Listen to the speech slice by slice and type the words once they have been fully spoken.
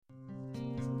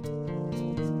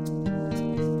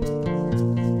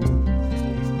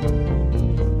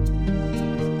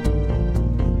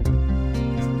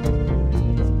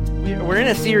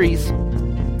a series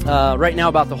right now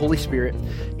about the Holy Spirit,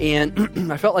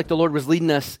 and I felt like the Lord was leading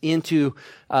us into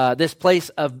this place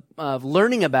of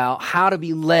learning about how to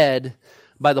be led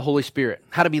by the Holy Spirit.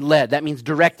 How to be led. That means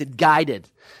directed, guided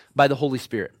by the Holy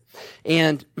Spirit.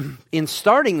 And in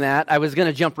starting that, I was going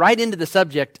to jump right into the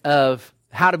subject of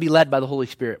how to be led by the Holy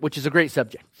Spirit, which is a great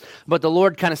subject. But the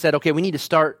Lord kind of said, okay, we need to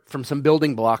start from some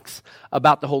building blocks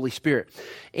about the Holy Spirit.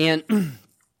 And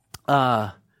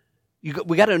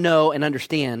we got to know and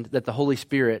understand that the Holy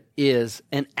Spirit is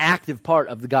an active part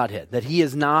of the Godhead, that He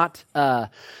is not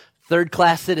a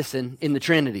third-class citizen in the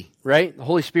Trinity, right? The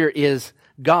Holy Spirit is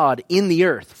God in the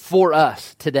earth for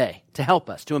us today, to help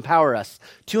us, to empower us,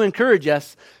 to encourage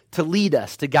us, to lead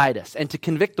us, to guide us, and to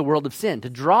convict the world of sin, to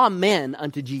draw men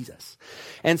unto Jesus.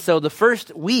 And so the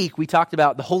first week, we talked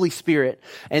about the Holy Spirit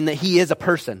and that He is a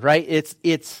person, right?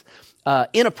 It's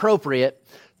inappropriate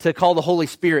to call the Holy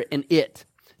Spirit an it.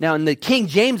 Now, in the King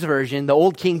James Version, the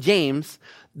old King James,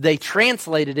 they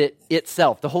translated it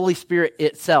itself, the Holy Spirit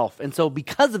itself. And so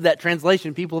because of that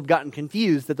translation, people have gotten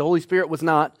confused that the Holy Spirit was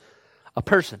not a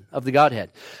person of the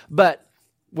Godhead. But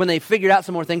when they figured out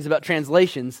some more things about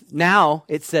translations, now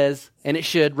it says, and it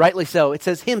should, rightly so, it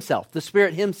says Himself, the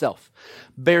Spirit Himself,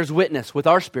 bears witness with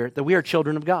our spirit that we are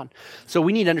children of God. So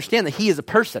we need to understand that He is a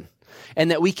person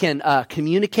and that we can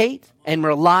communicate and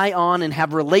rely on and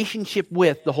have relationship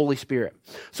with the Holy Spirit.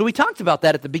 So we talked about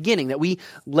that at the beginning, that we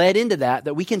led into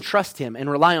that we can trust Him and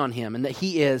rely on Him, and that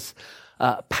He is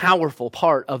a powerful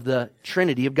part of the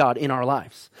Trinity of God in our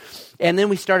lives. And then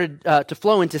we started to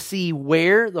flow in to see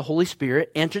where the Holy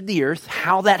Spirit entered the earth,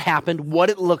 how that happened, what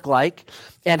it looked like,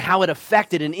 and how it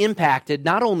affected and impacted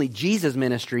not only Jesus'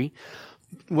 ministry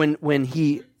when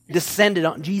He descended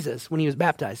on Jesus, when He was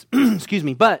baptized, excuse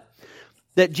me, but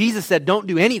that Jesus said, don't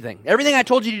do anything. Everything I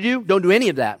told you to do, don't do any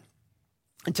of that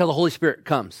until the Holy Spirit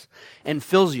comes and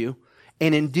fills you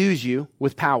and endues you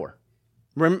with power.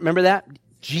 Remember that?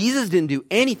 Jesus didn't do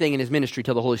anything in His ministry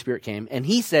till the Holy Spirit came. And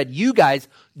He said, you guys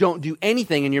don't do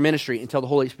anything in your ministry until the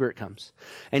Holy Spirit comes.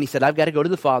 And He said, I've got to go to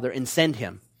the Father and send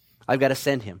Him. I've got to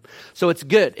send Him. So it's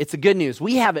good. It's a good news.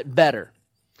 We have it better.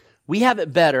 We have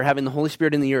it better having the Holy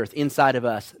Spirit in the earth inside of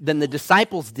us than the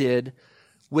disciples did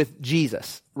with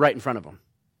Jesus right in front of them.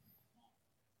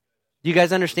 Do you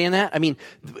guys understand that? I mean,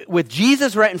 with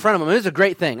Jesus right in front of them, it was a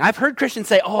great thing. I've heard Christians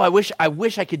say, oh, I wish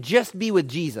I could just be with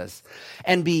Jesus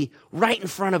and be right in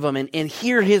front of Him and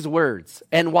hear His words.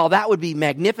 And while that would be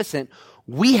magnificent,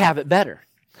 we have it better.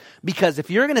 Because if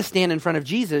you're going to stand in front of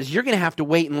Jesus, you're going to have to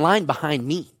wait in line behind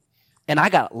me. And I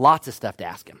got lots of stuff to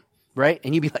ask Him, right?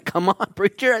 And you'd be like, come on,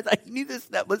 preacher, I thought you knew this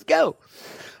stuff. Let's go.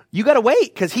 You got to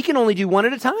wait because He can only do one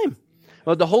at a time.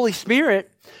 Well, the Holy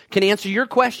Spirit can answer your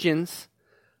questions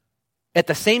at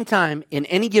the same time in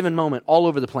any given moment all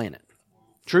over the planet.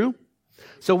 True?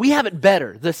 So we have it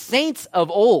better. The saints of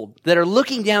old that are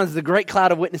looking down as the great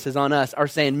cloud of witnesses on us are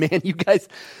saying, man, you guys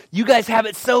have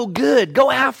it so good. Go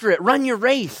after it. Run your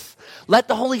race. Let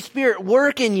the Holy Spirit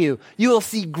work in you. You will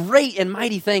see great and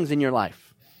mighty things in your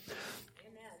life.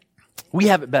 Amen. We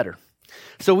have it better.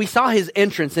 So we saw His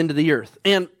entrance into the earth.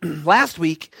 And last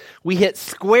week, we hit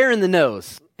square in the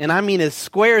nose. And I mean as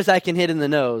square as I can hit in the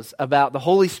nose about the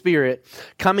Holy Spirit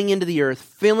coming into the earth,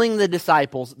 filling the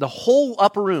disciples, the whole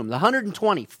upper room, the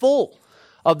 120, full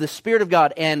of the Spirit of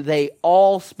God, and they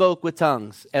all spoke with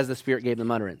tongues as the Spirit gave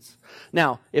them utterance.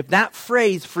 Now, if that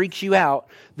phrase freaks you out,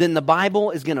 then the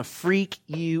Bible is going to freak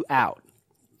you out.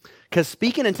 Because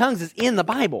speaking in tongues is in the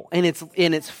Bible, and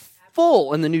it's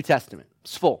full in the New Testament.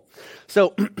 It's full.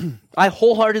 So I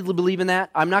wholeheartedly believe in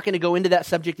that. I'm not going to go into that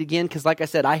subject again because, like I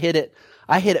said, I hit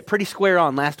it pretty square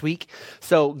on last week.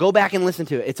 So go back and listen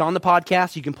to it. It's on the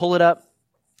podcast. You can pull it up.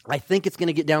 I think it's going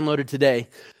to get downloaded today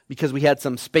because we had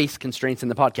some space constraints in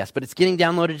the podcast, but it's getting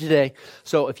downloaded today.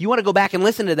 So if you want to go back and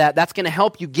listen to that, that's going to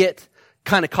help you get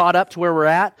kind of caught up to where we're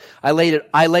at. I laid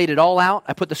it all out.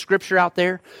 I put the scripture out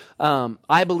there.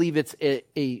 I believe it's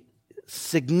a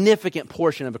significant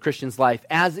portion of a Christian's life,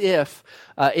 as if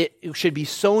it should be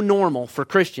so normal for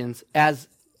Christians as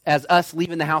us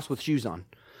leaving the house with shoes on,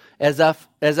 as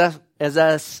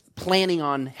us planning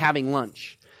on having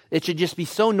lunch. It should just be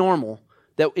so normal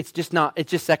that it's just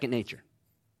second nature.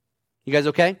 You guys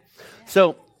okay?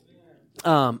 So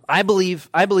I believe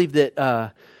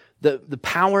that the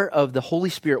power of the Holy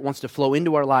Spirit wants to flow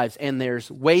into our lives, and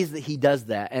there's ways that He does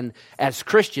that. And as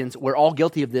Christians, we're all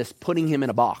guilty of this, putting Him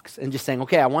in a box and just saying,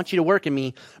 okay, I want you to work in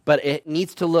me, but it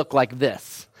needs to look like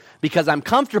this because I'm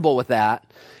comfortable with that,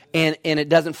 and it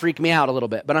doesn't freak me out a little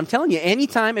bit. But I'm telling you,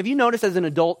 anytime, have you noticed as an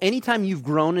adult, anytime you've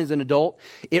grown as an adult,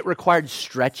 it required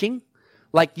stretching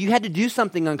Like you had to do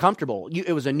something uncomfortable.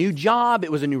 It was a new job.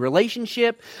 It was a new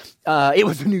relationship. It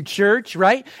was a new church,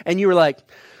 right? And you were like,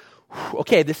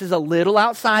 okay, this is a little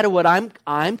outside of what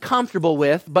I'm comfortable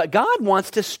with, but God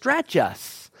wants to stretch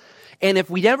us. And if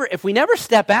we never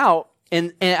step out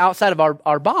and outside of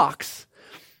our box,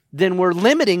 then we're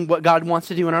limiting what God wants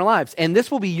to do in our lives. And this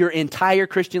will be your entire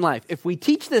Christian life. If we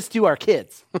teach this to our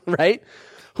kids, right,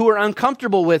 who are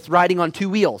uncomfortable with riding on 2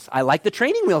 wheels. I like the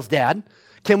training wheels, Dad.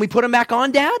 Can we put them back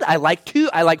on, Dad? I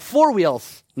like 4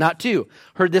 wheels, not 2.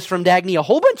 Heard this from Dagny a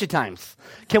whole bunch of times.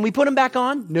 Can we put them back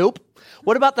on? Nope.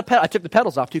 What about the pedal? I took the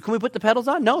pedals off too. Can we put the pedals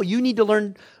on? No, you need to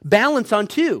learn balance on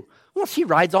 2. Well, she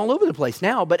rides all over the place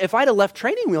now, but if I'd have left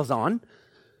training wheels on,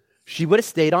 she would have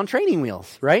stayed on training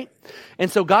wheels, right?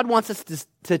 And so God wants us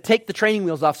to take the training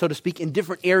wheels off, so to speak, in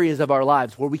different areas of our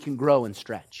lives where we can grow and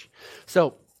stretch.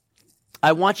 So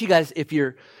I want you guys,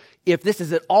 if this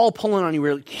is at all pulling on you,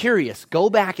 really curious, go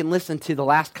back and listen to the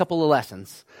last couple of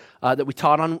lessons that we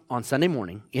taught on Sunday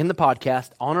morning in the podcast,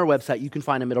 on our website. You can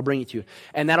find them. It'll bring you to you.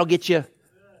 And that'll get you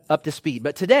up to speed.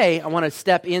 But today, I want to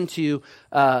step into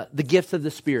the gifts of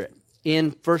the Spirit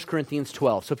in 1 Corinthians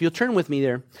 12. So if you'll turn with me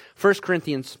there, 1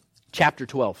 Corinthians chapter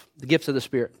 12, the gifts of the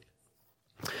Spirit.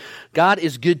 God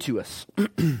is good to us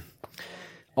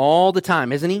all the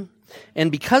time, isn't he? And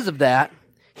because of that,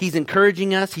 he's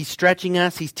encouraging us, he's stretching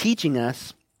us, he's teaching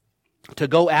us to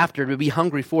go after, to be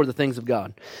hungry for the things of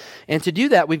God. And to do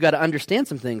that, we've got to understand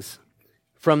some things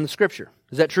from the Scripture.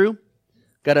 Is that true?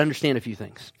 Got to understand a few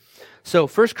things. So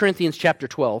 1 Corinthians chapter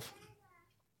 12,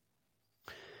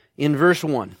 in verse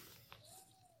 1.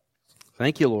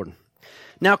 Thank you, Lord.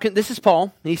 Now, this is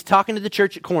Paul, and he's talking to the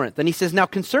church at Corinth, and he says, "Now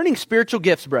concerning spiritual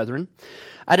gifts, brethren,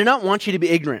 I do not want you to be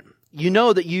ignorant. You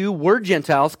know that you were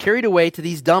Gentiles carried away to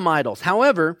these dumb idols.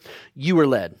 However, you were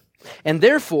led. And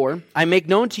therefore, I make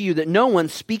known to you that no one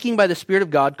speaking by the Spirit of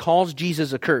God calls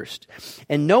Jesus accursed.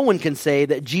 And no one can say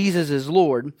that Jesus is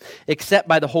Lord except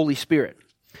by the Holy Spirit.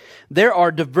 There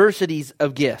are diversities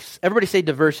of gifts." Everybody say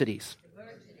diversities.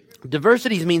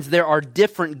 Diversities means there are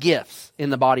different gifts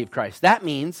in the body of Christ. That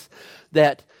means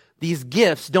that these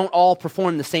gifts don't all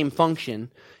perform the same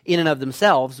function in and of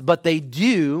themselves, but they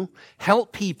do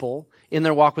help people in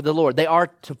their walk with the Lord. They are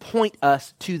to point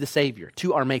us to the Savior,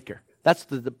 to our Maker. That's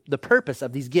the purpose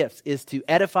of these gifts, is to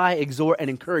edify, exhort, and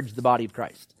encourage the body of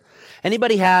Christ.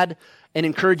 Anybody had an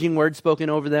encouraging word spoken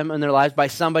over them in their lives by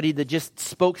somebody that just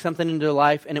spoke something into their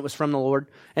life and it was from the Lord?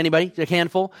 Anybody? A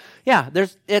handful? Yeah,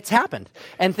 it's happened.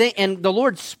 And the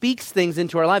Lord speaks things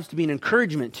into our lives to be an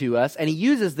encouragement to us, and he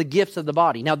uses the gifts of the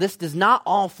body. Now, this does not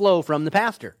all flow from the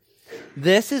pastor.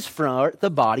 This is from the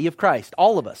body of Christ,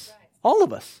 all of us. All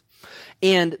of us.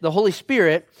 And the Holy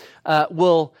Spirit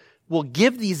will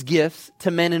give these gifts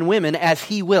to men and women as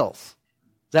he wills.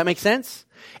 Does that make sense?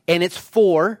 And it's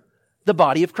for the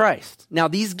body of Christ. Now,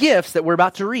 these gifts that we're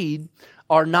about to read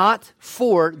are not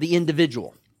for the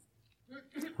individual,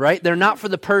 right? They're not for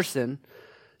the person.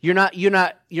 You're not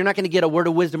going to get a word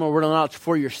of wisdom or a word of knowledge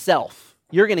for yourself.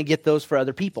 You're going to get those for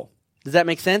other people. Does that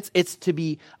make sense? It's to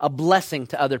be a blessing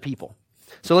to other people.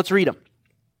 So let's read them.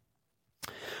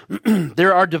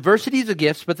 There are diversities of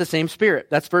gifts, but the same Spirit.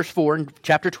 That's verse 4 in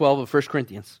chapter 12 of 1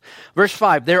 Corinthians. Verse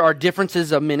 5, there are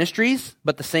differences of ministries,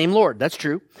 but the same Lord. That's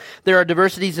true. There are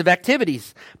diversities of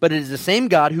activities, but it is the same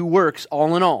God who works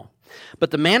all in all.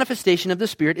 But the manifestation of the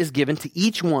Spirit is given to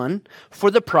each one for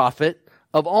the profit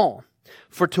of all.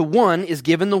 For to one is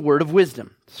given the word of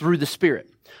wisdom through the Spirit.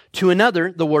 To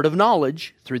another, the word of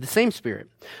knowledge through the same Spirit.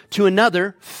 To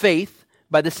another, faith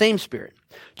by the same Spirit.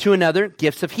 To another,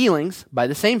 gifts of healings by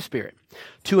the same Spirit.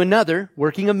 To another,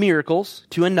 working of miracles.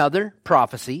 To another,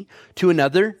 prophecy. To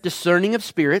another, discerning of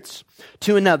spirits.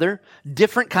 To another,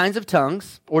 different kinds of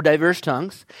tongues or diverse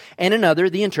tongues. And another,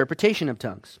 the interpretation of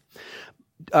tongues.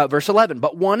 Verse 11,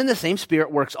 but one and the same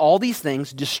Spirit works all these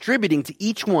things, distributing to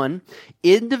each one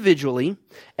individually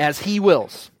as he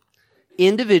wills.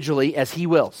 Individually as he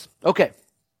wills. Okay,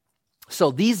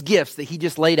 so these gifts that he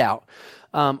just laid out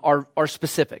are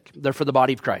specific. They're for the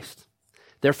body of Christ.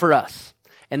 They're for us.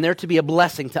 And they're to be a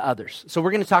blessing to others. So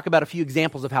we're going to talk about a few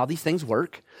examples of how these things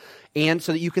work, and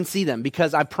so that you can see them.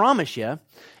 Because I promise you,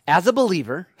 as a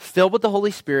believer, filled with the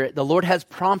Holy Spirit, the Lord has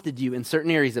prompted you in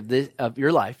certain areas of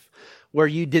your life where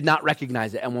you did not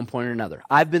recognize it at one point or another.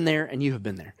 I've been there and you have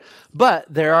been there. But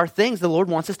there are things the Lord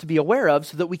wants us to be aware of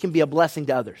so that we can be a blessing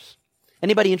to others.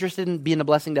 Anybody interested in being a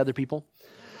blessing to other people?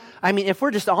 I mean, if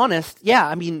we're just honest, yeah,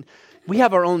 I mean, we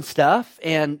have our own stuff,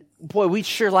 and boy, we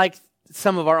sure like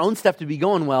some of our own stuff to be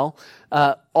going well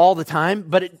all the time,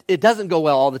 but it doesn't go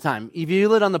well all the time. If you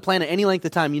live on the planet any length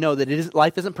of time, you know that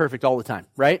life isn't perfect all the time,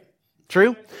 right?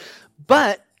 True?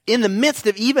 But in the midst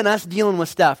of even us dealing with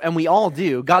stuff, and we all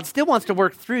do, God still wants to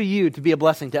work through you to be a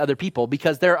blessing to other people,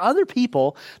 because there are other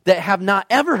people that have not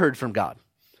ever heard from God.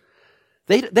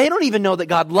 They don't even know that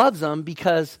God loves them,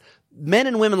 because men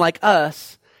and women like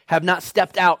us have not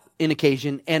stepped out in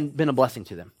occasion and been a blessing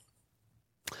to them.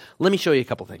 Let me show you a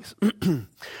couple things.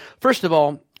 First of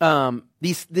all,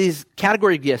 these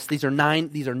category gifts, these are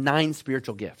nine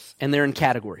spiritual gifts, and they're in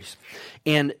categories.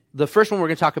 And the first one we're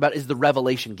going to talk about is the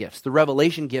revelation gifts. The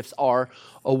revelation gifts are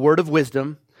a word of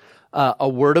wisdom, a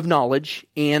word of knowledge,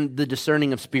 and the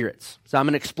discerning of spirits. So I'm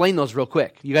going to explain those real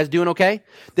quick. You guys doing okay?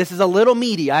 This is a little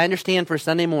meaty, I understand, for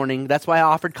Sunday morning. That's why I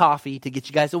offered coffee, to get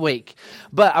you guys awake.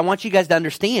 But I want you guys to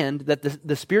understand that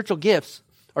the spiritual gifts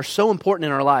are so important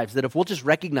in our lives that if we'll just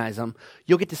recognize them,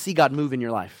 you'll get to see God move in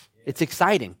your life. It's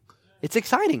exciting. It's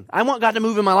exciting. I want God to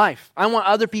move in my life. I want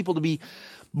other people to be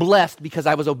blessed because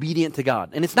I was obedient to God.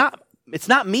 And it's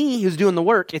not me who's doing the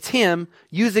work. It's Him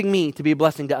using me to be a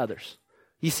blessing to others.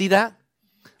 You see that?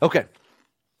 Okay.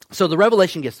 So the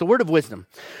revelation gifts, the word of wisdom.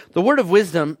 The word of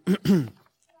wisdom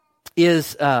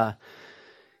is an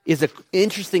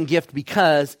interesting gift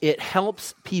because it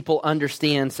helps people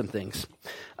understand some things.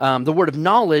 The word of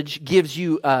knowledge gives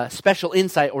you special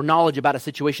insight or knowledge about a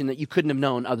situation that you couldn't have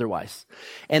known otherwise.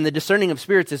 And the discerning of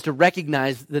spirits is to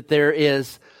recognize that there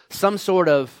is some sort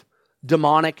of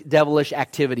demonic, devilish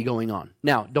activity going on.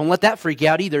 Now, don't let that freak you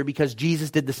out either, because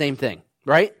Jesus did the same thing,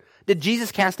 right? Did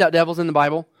Jesus cast out devils in the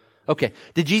Bible? Okay.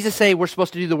 Did Jesus say we're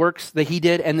supposed to do the works that He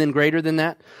did and then greater than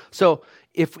that? So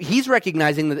if He's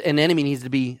recognizing that an enemy needs to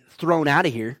be thrown out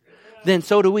of here, then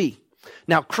so do we.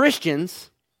 Now, Christians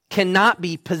cannot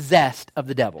be possessed of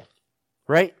the devil,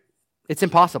 right? It's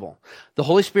impossible. The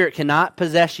Holy Spirit cannot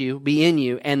possess you, be in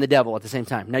you, and the devil at the same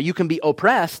time. Now, you can be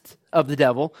oppressed of the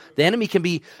devil. The enemy can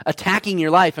be attacking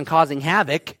your life and causing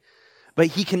havoc, but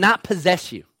he cannot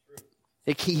possess you.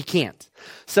 He can't.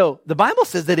 So the Bible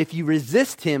says that if you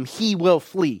resist him, he will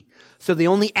flee. So the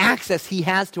only access he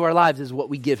has to our lives is what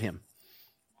we give him.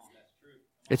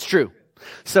 It's true.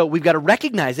 So we've got to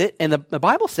recognize it, and the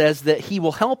Bible says that he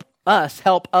will help us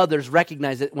help others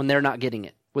recognize it when they're not getting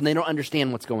it, when they don't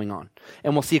understand what's going on.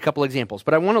 And we'll see a couple examples.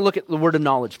 But I want to look at the word of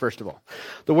knowledge first of all.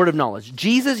 The word of knowledge.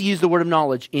 Jesus used the word of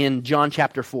knowledge in John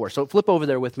chapter 4. So flip over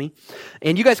there with me.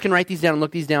 And you guys can write these down and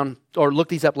look these down, or look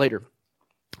these up later.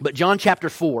 But John chapter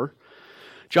 4,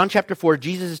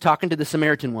 Jesus is talking to the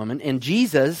Samaritan woman, and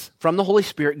Jesus, from the Holy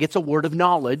Spirit, gets a word of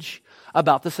knowledge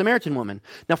about the Samaritan woman.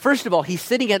 Now, first of all, he's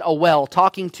sitting at a well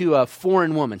talking to a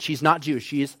foreign woman. She's not Jewish,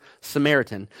 she is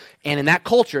Samaritan. And in that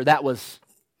culture, that was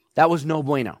no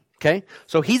bueno, okay?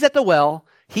 So he's at the well,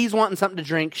 he's wanting something to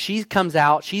drink, she comes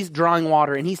out, she's drawing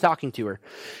water, and he's talking to her.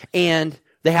 And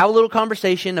they have a little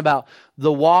conversation about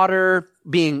the water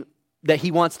being that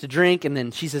he wants to drink, and then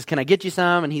she says, "Can I get you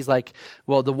some?" And he's like,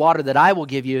 "Well, the water that I will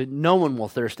give you, no one will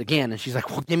thirst again." And she's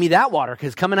like, "Well, give me that water,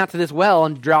 because coming out to this well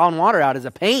and drawing water out is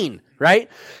a pain," right?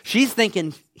 She's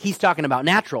thinking he's talking about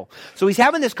natural. So he's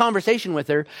having this conversation with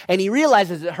her, and he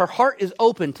realizes that her heart is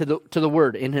open to the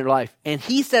word in her life. And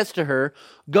he says to her,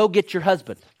 "Go get your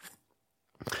husband.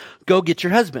 Go get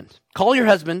your husband. Call your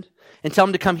husband and tell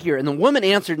him to come here." And the woman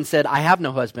answered and said, "I have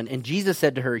no husband." And Jesus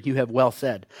said to her, "You have well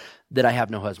said that I have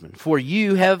no husband. For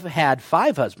you have had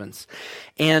 5 husbands,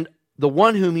 and the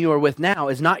one whom you are with now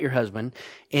is not your husband.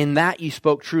 In that you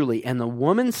spoke truly." And the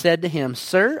woman said to him,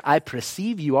 "Sir, I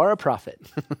perceive you are a prophet."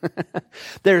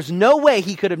 There's no way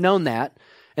he could have known that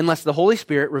unless the Holy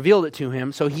Spirit revealed it to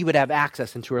him so he would have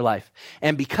access into her life.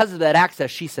 And because of that access,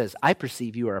 she says, "I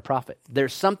perceive you are a prophet.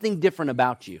 There's something different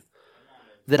about you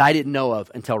that I didn't know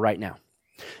of until right now."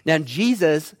 Now,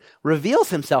 Jesus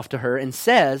reveals himself to her and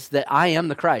says that I am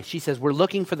the Christ. She says, "We're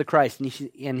looking for the Christ."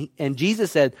 And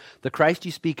Jesus said, "The Christ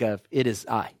you speak of, it is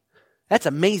I." That's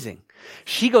amazing.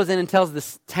 She goes in and tells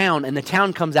this town, and the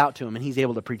town comes out to him, and he's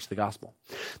able to preach the gospel.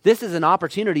 This is an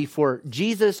opportunity for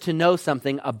Jesus to know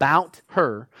something about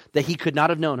her that he could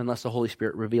not have known unless the Holy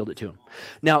Spirit revealed it to him.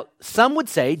 Now, some would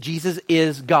say Jesus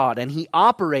is God, and he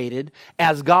operated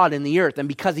as God in the earth. And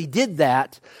because he did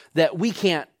that we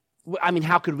can't,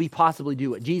 how could we possibly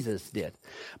do what Jesus did?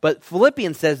 But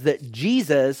Philippians says that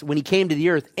Jesus, when he came to the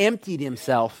earth, emptied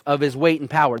himself of his weight and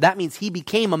power. That means he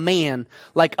became a man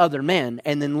like other men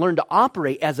and then learned to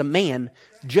operate as a man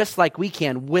just like we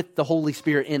can with the Holy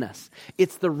Spirit in us.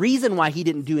 It's the reason why he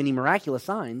didn't do any miraculous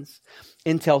signs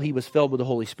until he was filled with the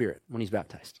Holy Spirit when he's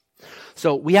baptized.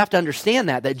 So we have to understand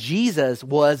that Jesus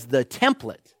was the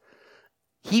template.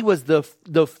 He was the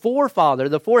forefather,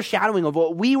 the foreshadowing of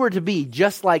what we were to be,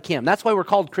 just like him. That's why we're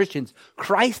called Christians,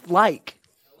 Christ-like.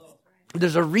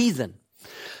 There's a reason.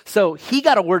 So he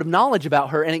got a word of knowledge about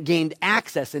her, and it gained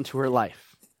access into her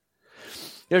life.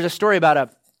 There's a story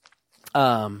about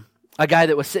a guy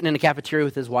that was sitting in a cafeteria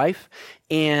with his wife,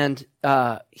 and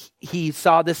he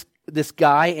saw this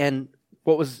guy, and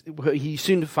what he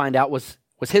soon to find out was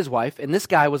his wife, and this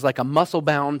guy was like a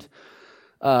muscle-bound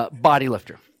body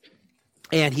lifter.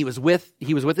 And he was with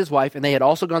his wife, and they had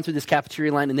also gone through this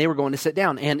cafeteria line, and they were going to sit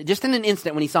down. And just in an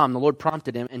instant when he saw him, the Lord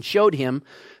prompted him and showed him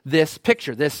this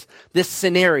picture, this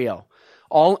scenario,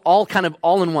 all kind of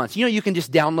all in once. You know, you can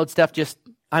just download stuff,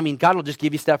 God will just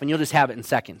give you stuff, and you'll just have it in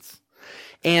seconds.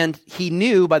 And he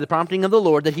knew by the prompting of the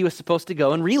Lord that he was supposed to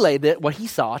go and relay what he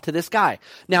saw to this guy.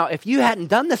 Now, if you hadn't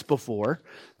done this before,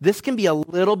 this can be a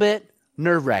little bit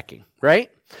nerve-wracking,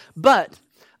 right? But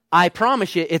I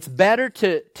promise you, it's better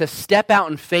to step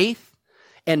out in faith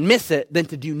and miss it than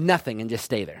to do nothing and just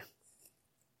stay there.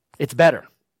 It's better.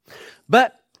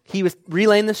 But he was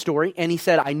relaying the story, and he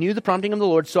said, I knew the prompting of the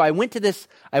Lord, so I went to this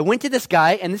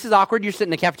guy, and this is awkward. You're sitting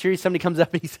in the cafeteria, somebody comes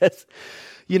up and he says,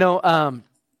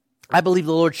 I believe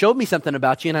the Lord showed me something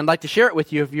about you, and I'd like to share it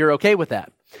with you if you're okay with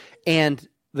that. And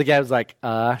the guy was like,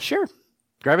 sure,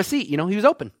 grab a seat. He was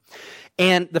open.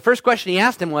 And the first question he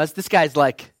asked him was, this guy's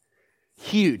like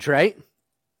huge, right?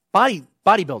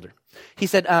 Bodybuilder. He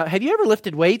said, have you ever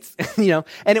lifted weights? And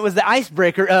it was the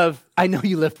icebreaker of, I know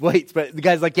you lift weights, but the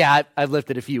guy's like, yeah, I've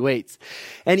lifted a few weights.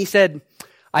 And he said,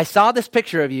 I saw this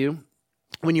picture of you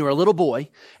when you were a little boy,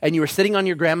 and you were sitting on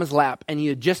your grandma's lap, and you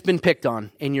had just been picked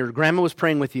on, and your grandma was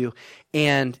praying with you,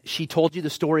 and she told you the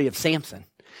story of Samson.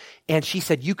 And she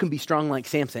said, you can be strong like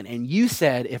Samson. And you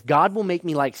said, if God will make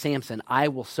me like Samson, I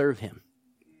will serve him.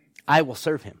 I will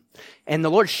serve him. And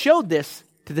the Lord showed this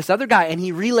to this other guy, and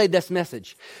he relayed this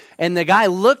message. And the guy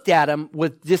looked at him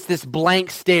with just this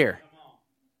blank stare.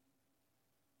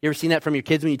 You ever seen that from your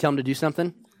kids when you tell them to do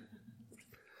something?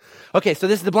 Okay, so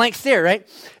this is the blank stare, right?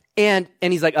 And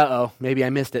he's like, uh-oh, maybe I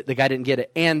missed it. The guy didn't get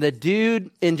it. And the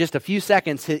dude, in just a few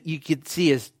seconds, you could see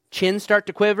his chin start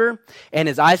to quiver, and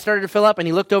his eyes started to fill up, and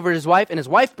he looked over at his wife, and his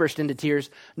wife burst into tears.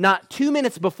 Not 2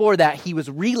 minutes before that, he was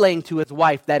relaying to his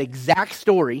wife that exact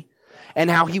story, and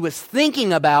how he was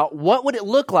thinking about what would it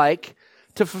look like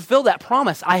to fulfill that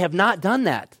promise. I have not done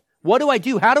that. What do I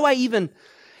do? How do I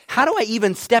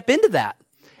even step into that?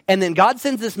 And then God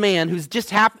sends this man who's just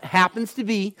happens to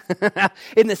be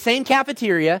in the same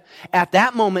cafeteria at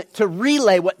that moment to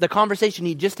relay what the conversation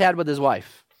he just had with his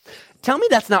wife. Tell me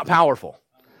that's not powerful.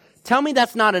 Tell me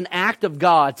that's not an act of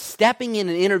God stepping in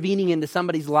and intervening into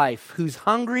somebody's life who's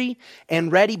hungry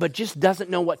and ready but just doesn't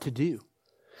know what to do.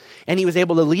 And he was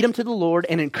able to lead them to the Lord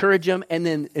and encourage them and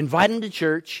then invite them to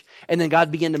church, and then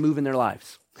God began to move in their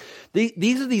lives.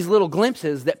 These are these little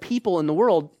glimpses that people in the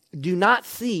world do not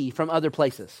see from other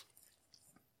places.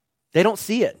 They don't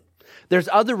see it. There's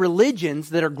other religions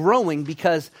that are growing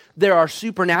because there are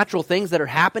supernatural things that are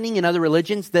happening in other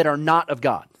religions that are not of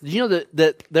God. Did you know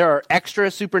that there are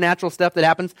extra supernatural stuff that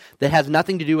happens that has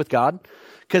nothing to do with God?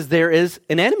 Because there is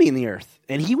an enemy in the earth,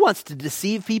 and he wants to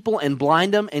deceive people and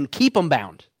blind them and keep them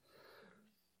bound.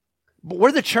 But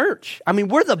we're the church. I mean,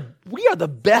 we are the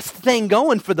best thing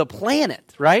going for the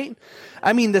planet, right?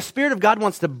 I mean, the Spirit of God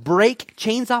wants to break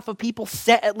chains off of people,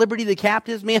 set at liberty the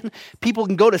captives, man. People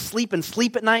can go to sleep and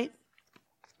sleep at night.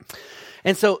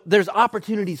 And so there's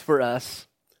opportunities for us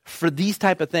for these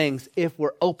type of things if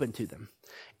we're open to them.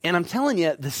 And I'm telling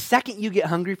you, the second you get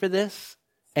hungry for this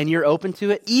and you're open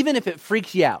to it, even if it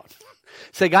freaks you out,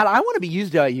 say, God, I want to be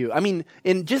used by you. I mean,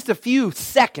 in just a few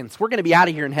seconds, we're going to be out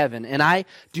of here in heaven. And I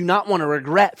do not want to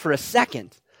regret for a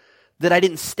second that I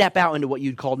didn't step out into what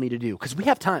you'd called me to do. Because we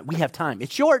have time. We have time.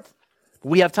 It's short. But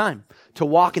we have time to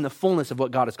walk in the fullness of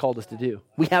what God has called us to do.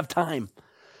 We have time.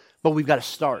 But we've got to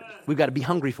start. We've got to be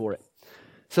hungry for it.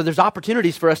 So there's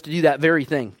opportunities for us to do that very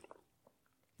thing.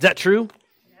 Is that true?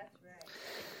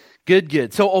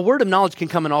 Good. So a word of knowledge can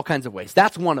come in all kinds of ways.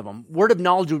 That's one of them. Word of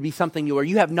knowledge would be something where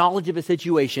you have knowledge of a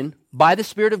situation by the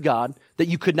Spirit of God that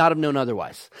you could not have known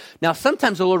otherwise. Now,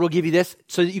 sometimes the Lord will give you this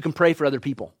so that you can pray for other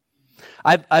people.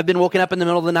 I've been woken up in the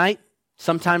middle of the night.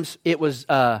 Sometimes it was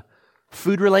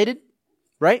food related,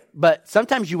 right? But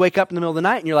sometimes you wake up in the middle of the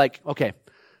night and you're like, okay,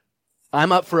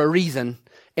 I'm up for a reason,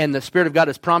 and the Spirit of God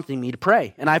is prompting me to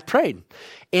pray. And I've prayed.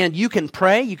 And you can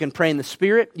pray in the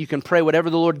Spirit. You can pray whatever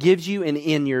the Lord gives you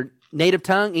in your native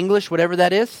tongue, English, whatever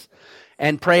that is,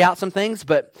 and pray out some things.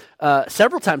 But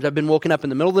several times I've been woken up in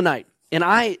the middle of the night, and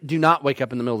I do not wake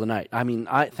up in the middle of the night. I mean,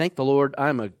 I thank the Lord,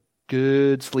 I'm a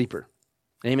good sleeper.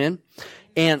 Amen?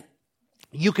 And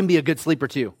you can be a good sleeper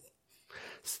too.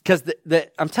 Because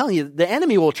I'm telling you, the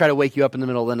enemy will try to wake you up in the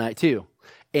middle of the night too.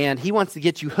 And he wants to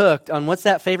get you hooked on, what's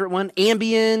that favorite one?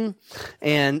 Ambien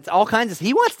and all kinds of,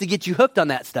 he wants to get you hooked on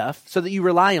that stuff so that you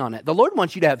rely on it. The Lord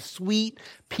wants you to have sweet,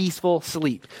 peaceful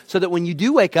sleep so that when you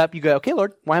do wake up, you go, okay,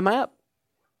 Lord, why am I up?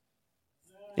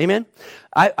 Amen.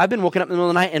 I've been woken up in the middle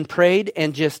of the night and prayed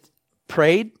and just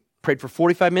prayed for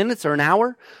 45 minutes or an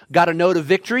hour, got a note of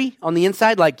victory on the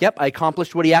inside, like, yep, I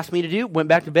accomplished what he asked me to do, went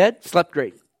back to bed, slept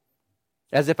great,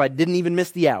 as if I didn't even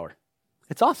miss the hour.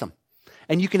 It's awesome.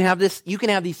 And you can have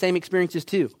these same experiences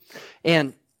too.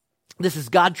 And this is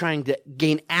God trying to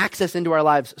gain access into our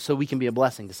lives so we can be a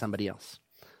blessing to somebody else.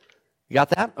 You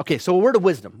got that? Okay, so a word of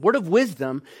wisdom. Word of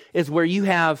wisdom is where you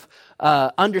have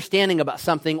understanding about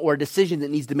something or a decision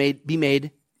that needs to be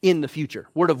made in the future.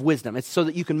 Word of wisdom. It's so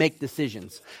that you can make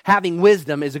decisions. Having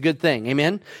wisdom is a good thing.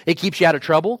 Amen? It keeps you out of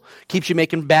trouble, keeps you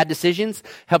making bad decisions,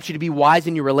 helps you to be wise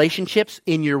in your relationships,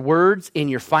 in your words, in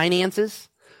your finances.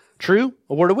 True?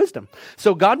 A word of wisdom.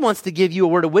 So God wants to give you a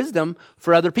word of wisdom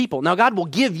for other people. Now God will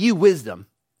give you wisdom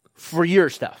for your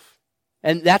stuff.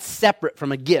 And that's separate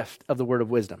from a gift of the word of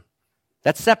wisdom.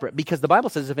 That's separate because the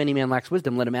Bible says if any man lacks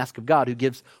wisdom, let him ask of God who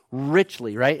gives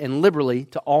richly, right, and liberally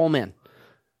to all men.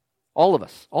 All of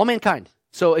us, all mankind.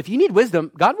 So if you need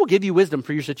wisdom, God will give you wisdom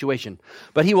for your situation.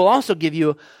 But he will also give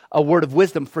you a word of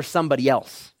wisdom for somebody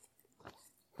else.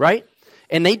 Right?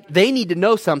 And they need to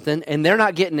know something and they're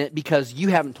not getting it because you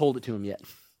haven't told it to them yet.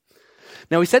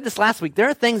 Now, we said this last week. There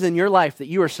are things in your life that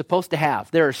you are supposed to have.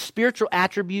 There are spiritual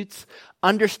attributes,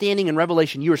 understanding, and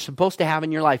revelation you are supposed to have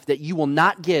in your life that you will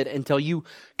not get until you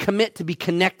commit to be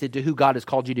connected to who God has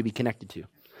called you to be connected to.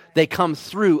 They come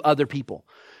through other people.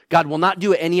 God will not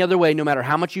do it any other way, no matter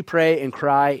how much you pray and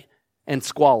cry and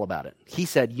squall about it. He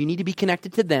said, you need to be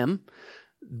connected to them.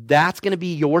 That's going to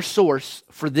be your source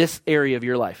for this area of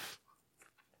your life.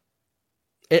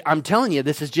 I'm telling you,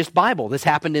 this is just Bible. This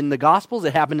happened in the Gospels.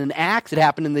 It happened in Acts. It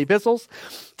happened in the epistles.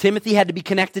 Timothy had to be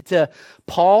connected to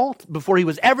Paul before he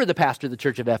was ever the pastor of the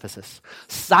church of Ephesus.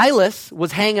 Silas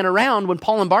was hanging around when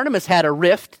Paul and Barnabas had a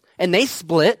rift and they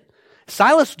split.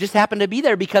 Silas just happened to be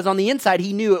there because on the inside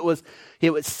he knew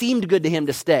it seemed good to him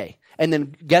to stay. And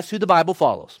then guess who the Bible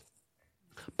follows?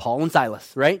 Paul and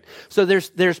Silas, right? So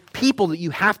there's people that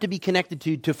you have to be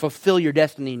connected to fulfill your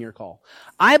destiny and your call.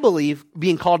 I believe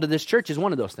being called to this church is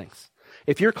one of those things.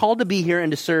 If you're called to be here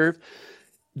and to serve,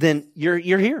 then you're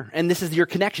here, and this is your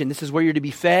connection. This is where you're to be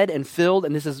fed and filled,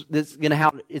 and this is going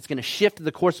to shift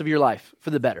the course of your life for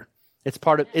the better. It's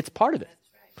part of it.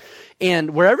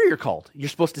 And wherever you're called, you're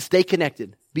supposed to stay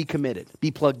connected, be committed, be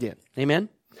plugged in. Amen.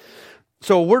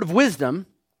 So a word of wisdom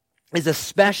is a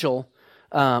special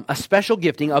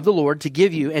gifting of the Lord to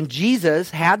give you. And Jesus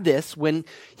had this when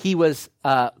he was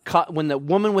caught, when the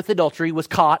woman with adultery was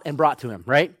caught and brought to him,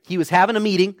 right? He was having a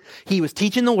meeting. He was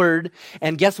teaching the word.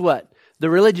 And guess what?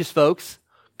 The religious folks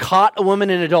caught a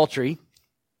woman in adultery.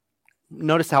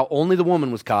 Notice how only the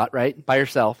woman was caught, right? By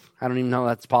herself. I don't even know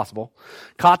that's possible.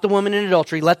 Caught the woman in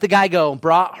adultery, let the guy go,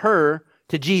 brought her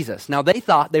to Jesus. Now they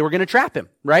thought they were going to trap him,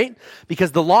 right?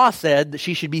 Because the law said that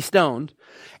she should be stoned.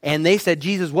 And they said,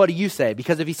 Jesus, what do you say?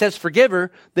 Because if he says forgive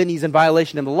her, then he's in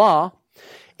violation of the law.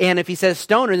 And if he says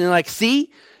stone her, then they're like,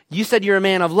 see, you said you're a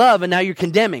man of love and now you're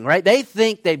condemning, right? They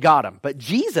think they've got him. But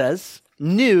Jesus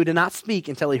knew to not speak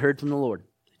until he heard from the Lord,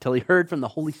 until he heard from the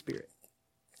Holy Spirit.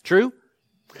 True?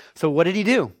 So what did he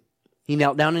do? He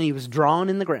knelt down and he was drawn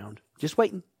in the ground, just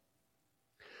waiting.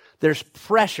 There's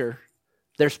pressure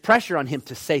on him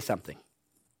to say something,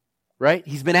 right?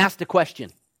 He's been asked a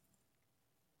question.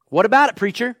 What about it,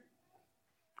 preacher?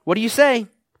 What do you say?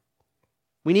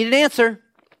 We need an answer.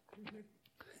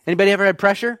 Anybody ever had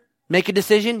pressure? Make a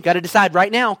decision. Got to decide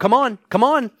right now. Come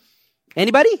on.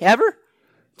 Anybody ever?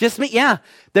 Just me? Yeah.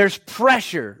 There's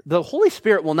pressure. The Holy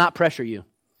Spirit will not pressure you.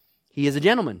 He is a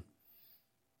gentleman.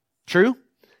 True?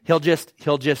 He'll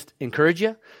just encourage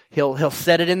you. He'll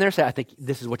set it in there. Say, I think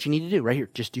this is what you need to do right here.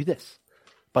 Just do this.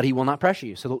 But he will not pressure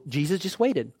you. So Jesus just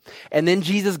waited. And then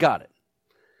Jesus got it.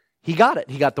 He got it.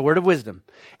 He got the word of wisdom.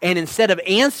 And instead of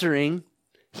answering,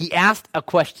 he asked a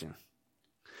question.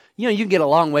 You know, you can get a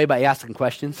long way by asking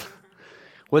questions.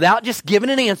 Without just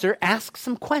giving an answer, ask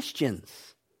some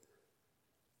questions.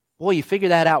 Boy, you figure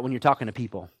that out when you're talking to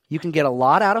people. You can get a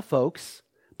lot out of folks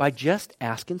by just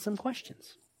asking some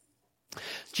questions.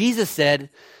 Jesus said,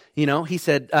 he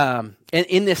said,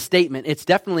 in this statement, it's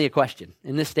definitely a question.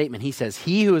 In this statement, he says,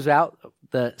 he who is without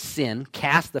the sin,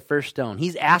 cast the first stone.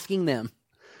 He's asking them,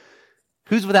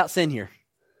 who's without sin here?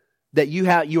 That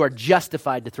you are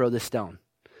justified to throw this stone.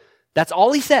 That's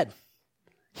all he said.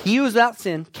 He who is without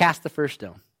sin, cast the first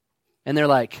stone. And they're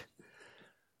like,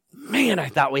 man, I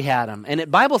thought we had him. And the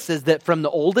Bible says that from the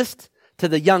oldest to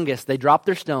the youngest, they dropped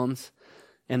their stones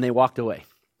and they walked away.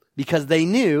 because they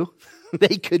knew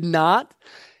they could not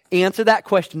answer that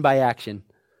question by action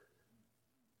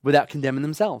without condemning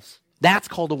themselves. That's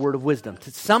called a word of wisdom.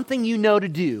 It's something you know to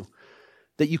do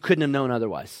that you couldn't have known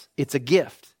otherwise. It's a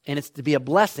gift, and it's to be a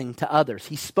blessing to others.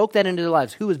 He spoke that into their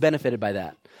lives. Who was benefited by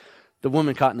that? The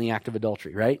woman caught in the act of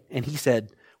adultery, right? And he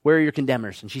said, where are your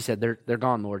condemners? And she said, they're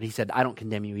gone, Lord. He said, I don't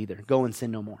condemn you either. Go and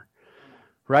sin no more.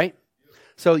 Right?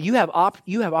 So you have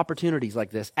opportunities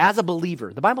like this. As a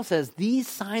believer, the Bible says these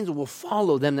signs will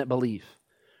follow them that believe.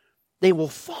 They will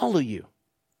follow you.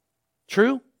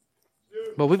 True?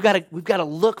 But we've got to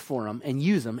look for them and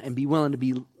use them and be willing to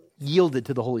be yielded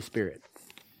to the Holy Spirit.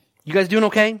 You guys doing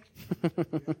okay?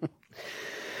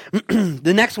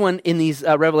 The next one in these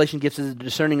revelation gifts is the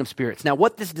discerning of spirits. Now,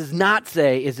 what this does not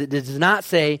say is it does not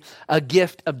say a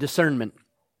gift of discernment.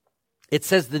 It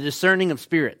says the discerning of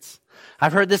spirits.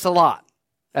 I've heard this a lot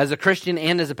as a Christian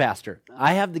and as a pastor.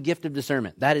 I have the gift of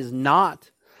discernment. That is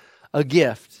not a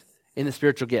gift in the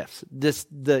spiritual gifts.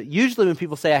 Usually when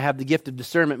people say I have the gift of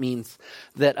discernment means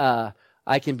that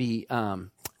I can be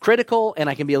critical and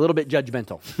I can be a little bit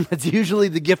judgmental. That's usually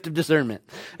the gift of discernment.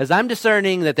 As I'm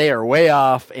discerning that they are way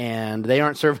off and they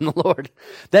aren't serving the Lord.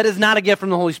 That is not a gift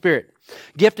from the Holy Spirit.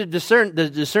 Gift of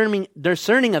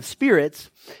discerning of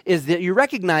spirits is that you're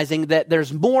recognizing that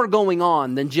there's more going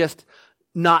on than just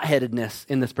knotheadedness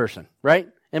in this person, right?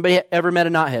 Anybody ever met a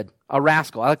knothead? A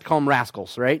rascal. I like to call them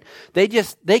rascals, right? They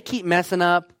keep messing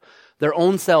up their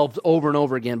own selves over and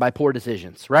over again by poor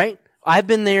decisions, right? I've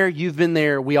been there, you've been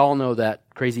there, we all know that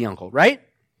crazy uncle, right?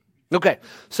 Okay,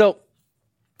 so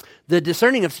the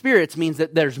discerning of spirits means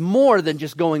that there's more than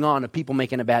just going on of people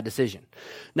making a bad decision.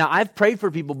 Now, I've prayed for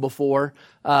people before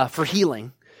for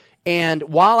healing, and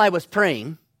while I was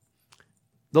praying,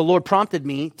 the Lord prompted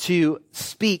me to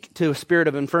speak to a spirit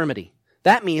of infirmity.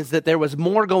 That means that there was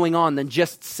more going on than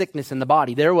just sickness in the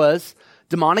body. There was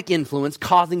demonic influence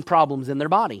causing problems in their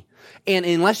body. And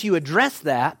unless you address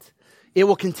that, it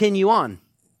will continue on.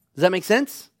 Does that make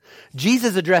sense?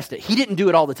 Jesus addressed it. He didn't do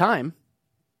it all the time.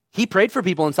 He prayed for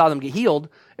people and saw them get healed,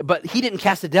 but he didn't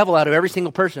cast the devil out of every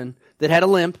single person that had a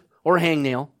limp or a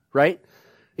hangnail, right?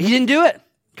 He didn't do it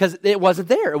because it wasn't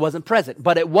there. It wasn't present,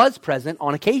 but it was present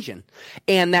on occasion.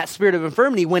 And that spirit of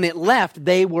infirmity, when it left,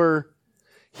 they were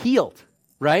healed,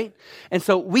 right? And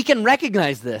so we can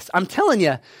recognize this. I'm telling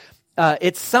you,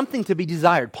 it's something to be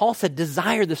desired. Paul said,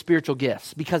 desire the spiritual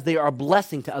gifts because they are a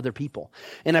blessing to other people.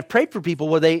 And I've prayed for people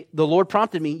where the Lord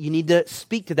prompted me, you need to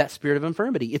speak to that spirit of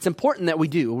infirmity. It's important that we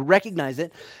do. We recognize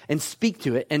it and speak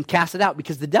to it and cast it out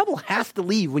because the devil has to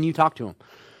leave when you talk to him.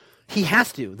 He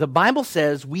has to. The Bible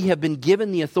says we have been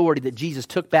given the authority that Jesus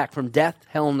took back from death,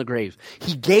 hell, and the grave.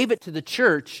 He gave it to the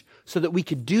church so that we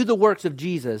could do the works of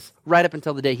Jesus right up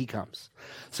until the day he comes.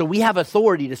 So we have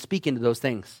authority to speak into those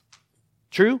things.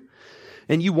 True?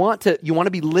 And you want to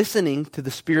be listening to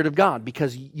the Spirit of God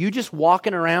because you just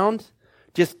walking around,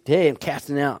 hey, I'm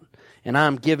casting out and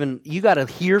I'm giving, you got to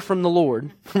hear from the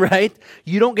Lord, right?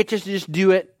 You don't get to just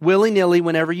do it willy-nilly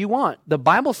whenever you want. The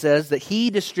Bible says that he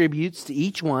distributes to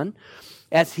each one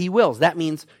as he wills. That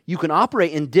means you can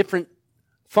operate in different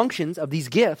functions of these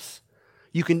gifts.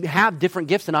 You can have different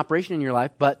gifts in operation in your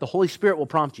life, but the Holy Spirit will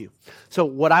prompt you. So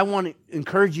what I want to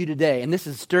encourage you today, and this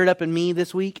is stirred up in me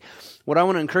this week, what I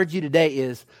want to encourage you today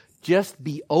is just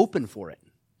be open for it.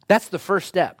 That's the first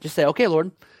step. Just say, okay,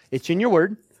 Lord, it's in your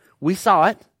word. We saw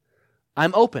it.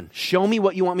 I'm open. Show me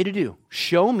what you want me to do.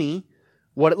 Show me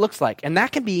what it looks like. And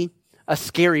that can be a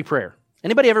scary prayer.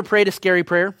 Anybody ever prayed a scary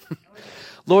prayer?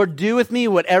 Lord, do with me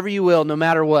whatever you will, no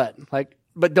matter what.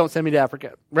 But don't send me to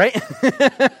Africa, right?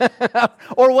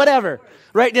 Or whatever,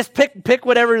 right? Just pick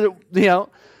whatever,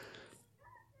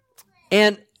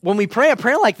 And when we pray a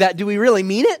prayer like that, do we really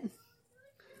mean it?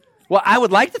 Well, I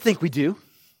would like to think we do.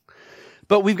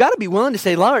 But we've got to be willing to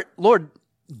say, Lord,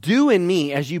 do in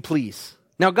me as you please.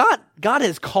 Now, God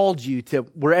has called you to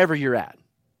wherever you're at.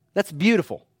 That's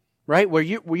beautiful, right? Where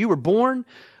you were born,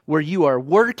 where you are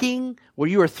working, where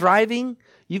you are thriving.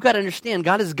 You've got to understand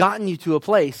God has gotten you to a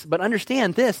place, but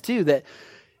understand this too, that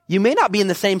you may not be in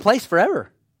the same place forever.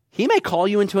 He may call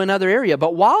you into another area,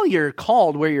 but while you're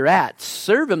called where you're at,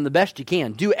 serve him the best you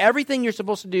can. Do everything you're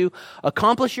supposed to do,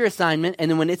 accomplish your assignment, and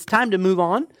then when it's time to move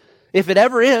on, if it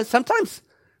ever is, sometimes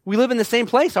we live in the same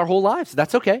place our whole lives.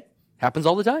 That's okay. Happens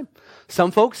all the time.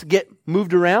 Some folks get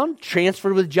moved around,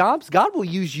 transferred with jobs. God will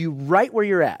use you right where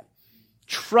you're at.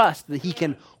 Trust that he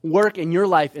can work in your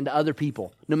life into other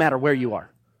people, no matter where you are.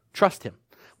 Trust him.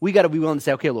 We got to be willing to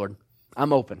say, okay, Lord,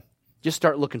 I'm open. Just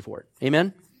start looking for it.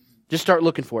 Amen? Just start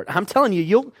looking for it. I'm telling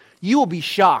you, you will be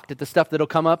shocked at the stuff that'll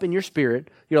come up in your spirit.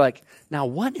 You're like, now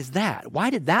what is that? Why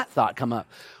did that thought come up?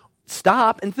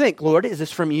 stop and think, Lord, is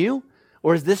this from you?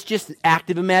 Or is this just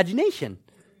active imagination?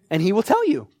 And he will tell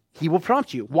you. He will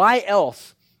prompt you. Why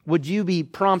else would you be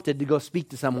prompted to go speak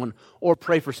to someone or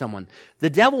pray for someone? The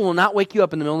devil will not wake you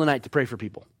up in the middle of the night to pray for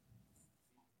people.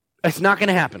 It's not going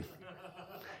to happen.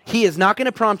 He is not going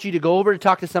to prompt you to go over to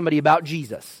talk to somebody about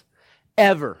Jesus.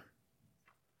 Ever.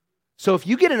 So if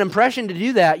you get an impression to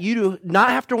do that, you do not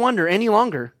have to wonder any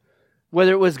longer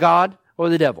whether it was God or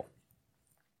the devil.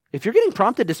 If you're getting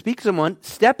prompted to speak to someone,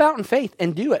 step out in faith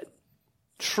and do it.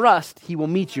 Trust he will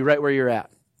meet you right where you're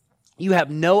at. You have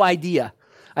no idea.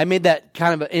 I made that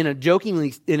kind of in a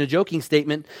joking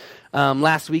statement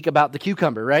last week about the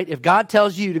cucumber, right? If God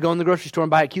tells you to go in the grocery store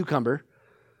and buy a cucumber,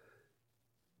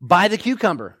 buy the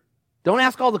cucumber. Don't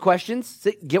ask all the questions.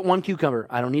 Get one cucumber.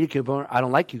 I don't need a cucumber. I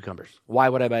don't like cucumbers. Why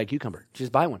would I buy a cucumber?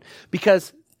 Just buy one.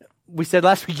 Because we said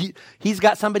last week, he's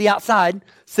got somebody outside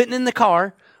sitting in the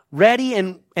car, ready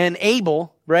and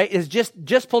able, right? Is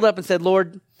just pulled up and said,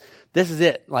 Lord, this is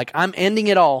it. Like, I'm ending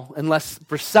it all unless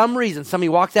for some reason somebody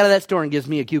walks out of that store and gives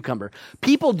me a cucumber.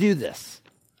 People do this.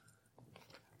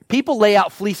 People lay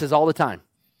out fleeces all the time.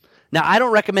 Now, I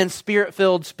don't recommend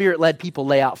spirit-filled, spirit-led people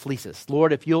lay out fleeces.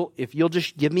 Lord, if you'll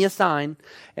just give me a sign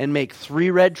and make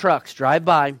 3 red trucks drive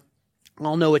by,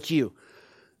 I'll know it's you.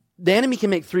 The enemy can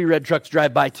make 3 red trucks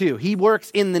drive by too. He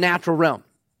works in the natural realm.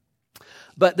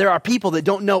 But there are people that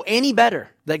don't know any better,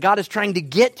 that God is trying to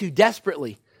get to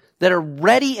desperately, that are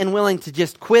ready and willing to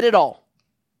just quit it all.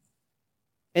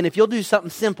 And if you'll do something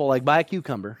simple like buy a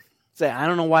cucumber, say, I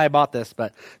don't know why I bought this,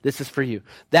 but this is for you.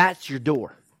 That's your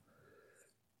door.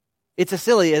 It's a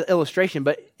silly illustration,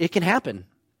 but it can happen.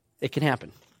 It can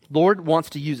happen. Lord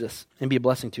wants to use us and be a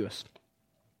blessing to us.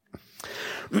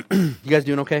 You guys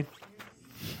doing okay?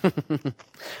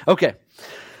 Okay.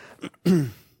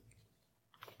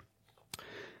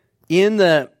 In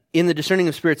the discerning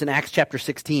of spirits in Acts chapter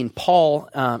 16, Paul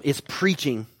is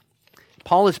preaching.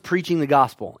 Paul is preaching the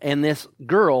gospel. And this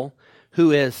girl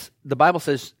who is, the Bible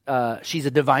says she's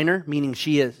a diviner, meaning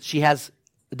she has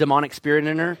a demonic spirit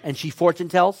in her, and she fortune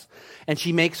tells, and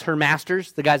she makes her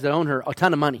masters, the guys that own her, a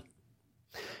ton of money.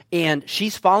 And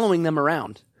she's following them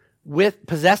around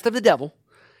possessed of the devil,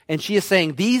 and she is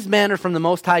saying, these men are from the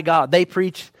Most High God. They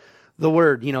preach the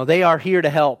word. You know, they are here to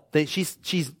help. She's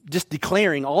just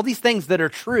declaring all these things that are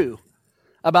true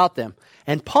about them.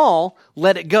 And Paul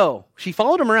let it go. She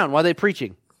followed him around while they're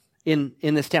preaching in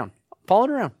this town. Followed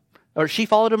her around. Or she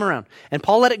followed him around. And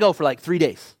Paul let it go for like 3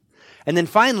 days. And then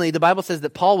finally, the Bible says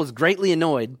that Paul was greatly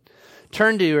annoyed,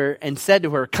 turned to her and said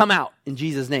to her, come out in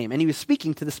Jesus' name. And he was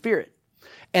speaking to the spirit.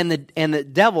 And the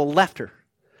devil left her.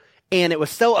 And it was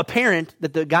so apparent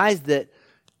that the guys that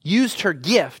used her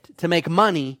gift to make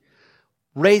money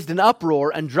raised an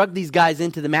uproar and drugged these guys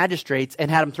into the magistrates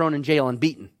and had them thrown in jail and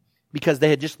beaten because they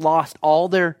had just lost all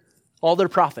their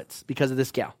profits because of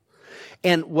this gal.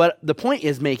 And what the point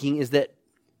is making is that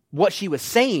what she was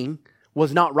saying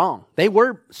was not wrong. They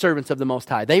were servants of the Most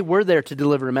High. They were there to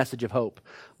deliver a message of hope.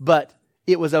 But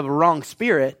it was of a wrong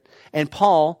spirit, and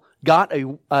Paul got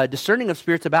a discerning of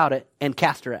spirits about it and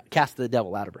cast the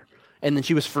devil out of her. And then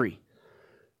she was free.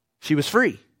 She was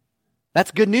free.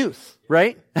 That's good news,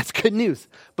 right? That's good news.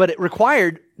 But it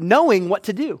required knowing what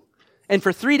to do. And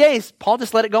for 3 days, Paul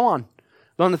just let it go on.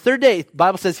 But on the 3rd day, the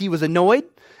Bible says he was annoyed,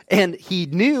 and he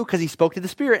knew because he spoke to the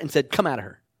Spirit and said, come out of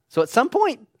her. So at some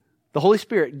point, the Holy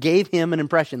Spirit gave him an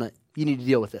impression that you need to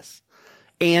deal with this.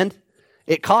 And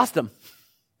it cost him.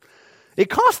 It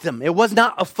cost him. It was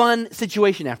not a fun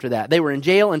situation after that. They were in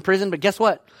jail, in prison, but guess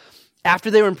what?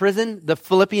 After they were in prison, the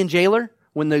Philippian jailer,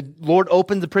 when the Lord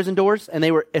opened the prison doors and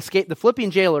they were escaped, the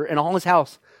Philippian jailer and all his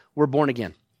house were born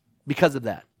again because of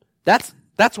that. That's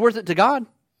worth it to God.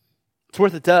 It's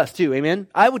worth it to us too, amen?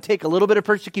 I would take a little bit of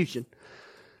persecution.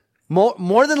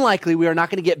 More than likely, we are not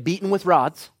going to get beaten with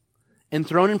rods and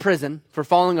thrown in prison for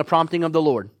following a prompting of the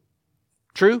Lord.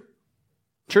 True?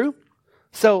 True?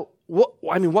 So,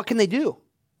 what can they do?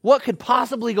 What could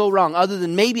possibly go wrong other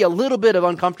than maybe a little bit of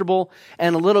uncomfortable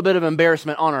and a little bit of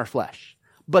embarrassment on our flesh?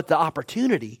 But the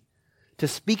opportunity to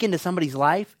speak into somebody's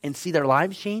life and see their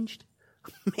lives changed,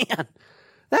 man,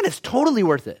 that is totally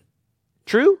worth it.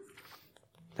 True?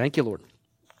 Thank you, Lord.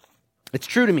 It's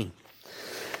true to me.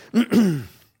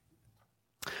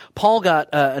 Paul got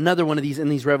another one of these in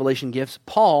these revelation gifts.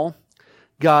 Paul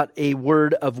got a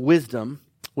word of wisdom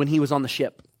when he was on the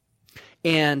ship.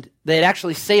 And they had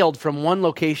actually sailed from one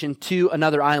location to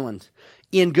another island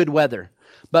in good weather.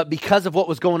 But because of what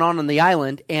was going on the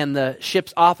island and the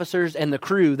ship's officers and the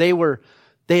crew, they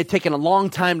had taken a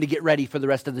long time to get ready for the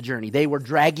rest of the journey. They were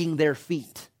dragging their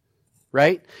feet,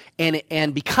 right?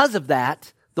 And because of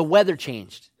that, the weather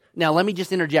changed. Now, let me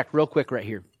just interject real quick right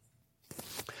here.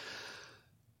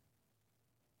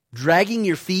 Dragging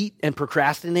your feet and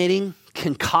procrastinating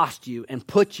can cost you and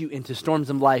put you into storms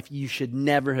of life you should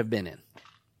never have been in.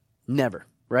 Never,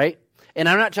 right? And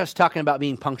I'm not just talking about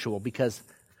being punctual because,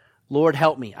 Lord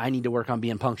help me, I need to work on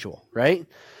being punctual, right?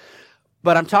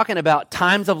 But I'm talking about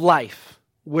times of life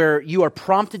where you are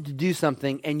prompted to do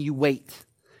something and you wait.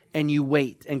 And you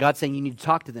wait. And God's saying you need to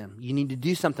talk to them. You need to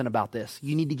do something about this.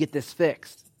 You need to get this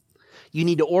fixed. You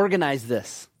need to organize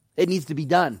this. It needs to be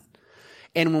done.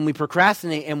 And when we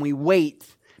procrastinate and we wait,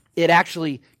 it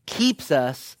actually keeps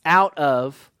us out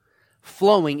of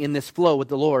flowing in this flow with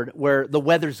the Lord where the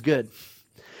weather's good.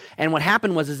 And what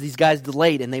happened was these guys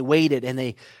delayed and they waited and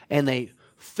they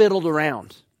fiddled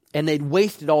around and they'd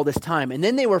wasted all this time. And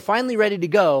then they were finally ready to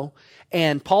go.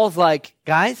 And Paul's like,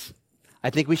 guys, I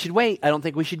think we should wait. I don't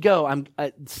think we should go.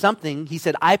 He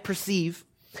said, I perceive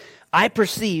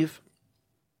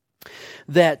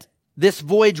that this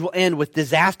voyage will end with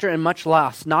disaster and much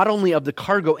loss, not only of the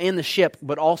cargo and the ship,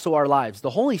 but also our lives.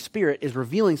 The Holy Spirit is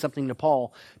revealing something to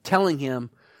Paul, telling him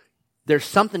there's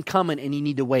something coming and you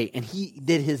need to wait. And he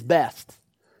did his best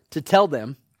to tell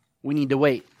them we need to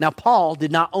wait. Now, Paul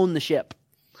did not own the ship.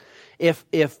 If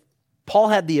Paul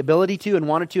had the ability to and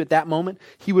wanted to at that moment,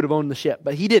 he would have owned the ship.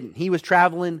 But he didn't. He was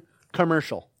traveling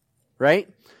commercial, right?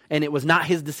 And it was not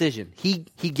his decision. He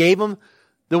gave them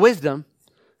the wisdom,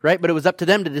 right? But it was up to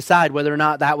them to decide whether or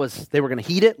not they were going to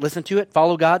heed it, listen to it,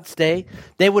 follow God, stay.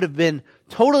 They would have been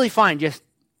totally fine just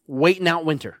waiting out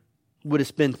winter. Would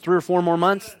have been 3 or 4 more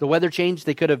months. The weather changed.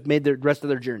 They could have made the rest of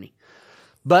their journey.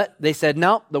 But they said,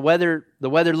 no, the weather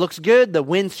looks good. The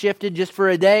wind shifted just for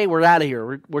a day. We're out of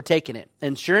here. We're taking it.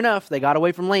 And sure enough, they got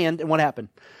away from land. And what happened?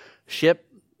 Ship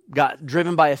got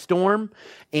driven by a storm,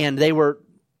 and they were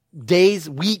days,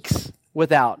 weeks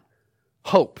without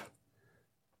hope.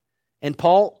 And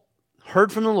Paul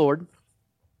heard from the Lord,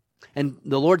 and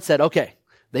the Lord said, okay,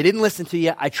 they didn't listen to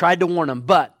you. I tried to warn them,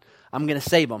 but I'm going to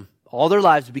save them. All their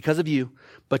lives because of you,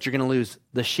 but you're going to lose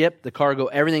the ship, the cargo,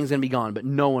 everything's going to be gone, but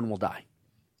no one will die.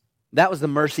 That was the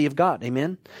mercy of God,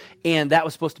 amen? And that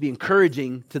was supposed to be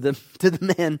encouraging to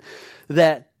the men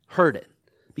that heard it.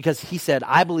 Because he said,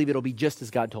 I believe it'll be just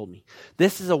as God told me.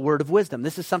 This is a word of wisdom.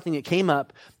 This is something that came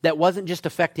up that wasn't just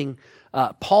affecting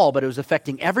Paul, but it was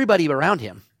affecting everybody around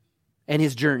him and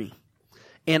his journey.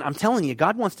 And I'm telling you,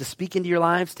 God wants to speak into your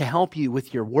lives to help you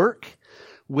with your work,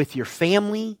 with your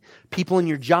family, people in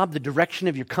your job, the direction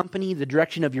of your company, the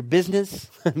direction of your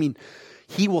business. I mean,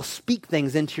 he will speak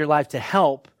things into your life to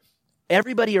help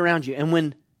everybody around you. And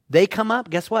when they come up,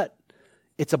 guess what?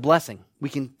 It's a blessing. We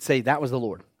can say, that was the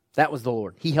Lord. That was the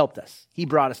Lord. He helped us. He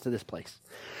brought us to this place.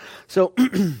 So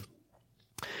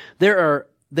there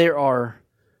are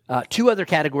 2 other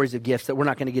categories of gifts that we're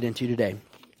not going to get into today.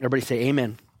 Everybody say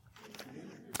amen.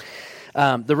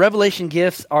 The revelation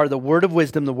gifts are the word of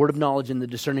wisdom, the word of knowledge, and the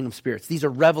discerning of spirits. These are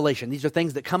revelation. These are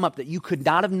things that come up that you could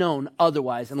not have known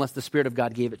otherwise unless the Spirit of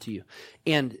God gave it to you.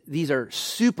 And these are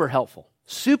super helpful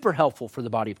for the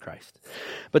body of Christ.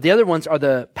 But the other ones are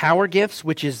the power gifts,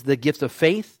 which is the gift of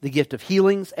faith, the gift of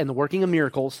healings, and the working of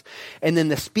miracles. And then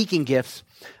the speaking gifts,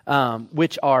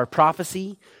 which are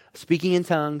prophecy, speaking in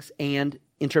tongues, and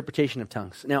interpretation of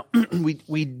tongues. Now,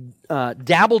 we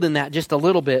dabbled in that just a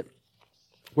little bit,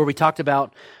 where we talked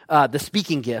about the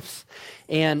speaking gifts.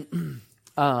 And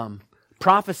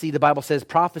prophecy, the Bible says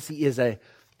prophecy is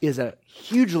a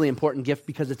hugely important gift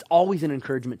because it's always an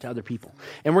encouragement to other people.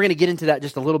 And we're going to get into that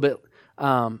just a little bit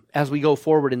as we go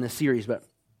forward in this series. But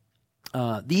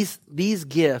these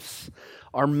gifts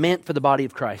are meant for the body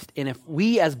of Christ. And if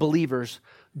we as believers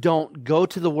don't go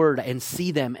to the Word and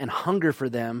see them and hunger for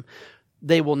them,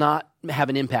 they will not have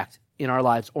an impact in our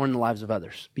lives or in the lives of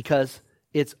others, because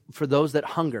it's for those that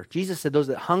hunger. Jesus said those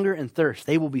that hunger and thirst,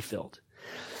 they will be filled.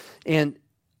 And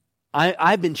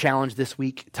I've been challenged this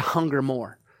week to hunger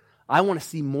more. I want to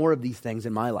see more of these things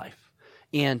in my life.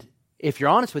 And if you're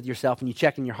honest with yourself and you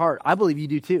check in your heart, I believe you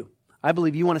do too. I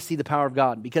believe you want to see the power of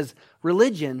God, because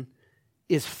religion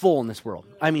is full in this world.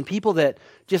 I mean, people that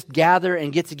just gather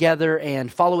and get together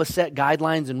and follow a set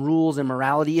guidelines and rules and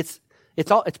morality, it's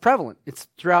prevalent. It's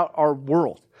throughout our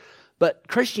world. But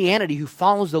Christianity, who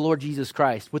follows the Lord Jesus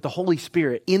Christ with the Holy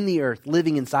Spirit in the earth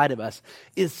living inside of us,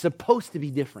 is supposed to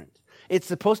be different. It's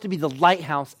supposed to be the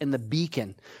lighthouse and the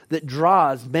beacon that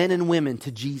draws men and women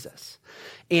to Jesus.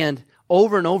 And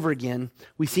over again,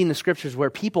 we see in the scriptures where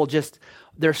people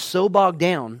they're so bogged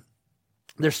down,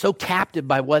 they're so captive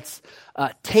by what's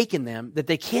taken them that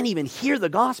they can't even hear the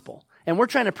gospel. And we're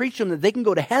trying to preach to them that they can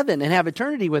go to heaven and have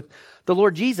eternity with the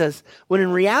Lord Jesus, when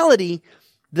in reality,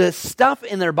 the stuff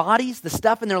in their bodies, the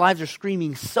stuff in their lives are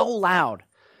screaming so loud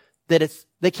that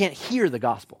they can't hear the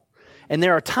gospel. And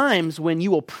there are times when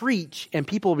you will preach and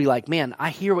people will be like, man, I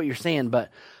hear what you're saying, but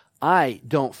I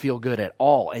don't feel good at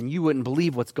all. And you wouldn't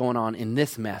believe what's going on in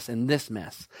this mess and this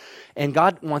mess. And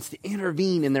God wants to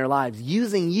intervene in their lives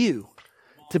using you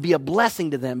to be a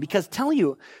blessing to them. Because tell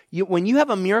you, when you have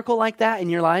a miracle like that in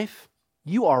your life,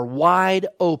 you are wide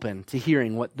open to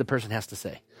hearing what the person has to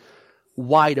say.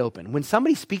 Wide open. When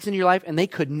somebody speaks into your life and they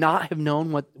could not have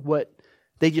known what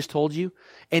they just told you,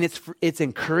 and it's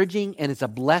encouraging and it's a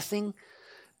blessing,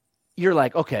 you're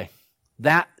like, okay,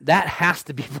 that has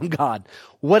to be from God.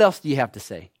 What else do you have to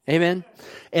say? Amen?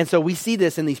 And so we see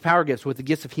this in these power gifts with the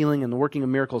gifts of healing and the working of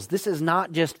miracles. This is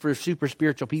not just for super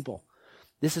spiritual people.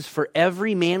 This is for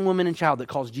every man, woman, and child that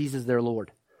calls Jesus their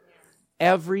Lord.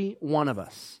 Every one of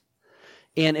us.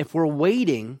 And if we're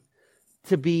waiting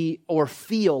to be or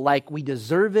feel like we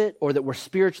deserve it, or that we're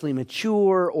spiritually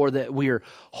mature, or that we're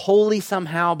holy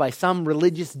somehow by some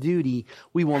religious duty,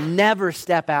 we will never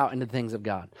step out into the things of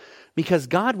God. Because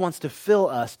God wants to fill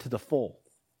us to the full.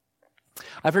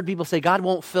 I've heard people say God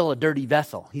won't fill a dirty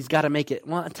vessel. He's got to make it.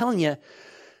 Well, I'm telling you,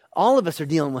 all of us are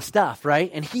dealing with stuff, right?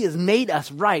 And He has made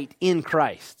us right in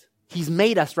Christ. He's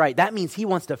made us right. That means He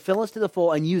wants to fill us to the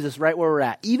full and use us right where we're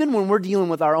at. Even when we're dealing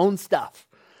with our own stuff,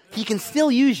 He can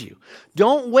still use you.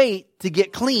 Don't wait to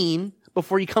get clean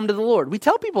before you come to the Lord. We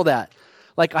tell people that.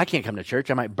 Like, I can't come to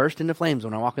church. I might burst into flames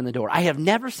when I walk in the door. I have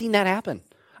never seen that happen.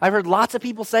 I've heard lots of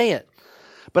people say it,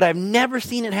 but I've never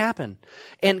seen it happen.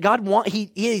 And God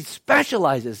He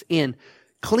specializes in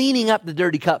cleaning up the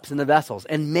dirty cups and the vessels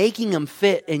and making them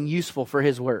fit and useful for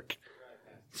His work.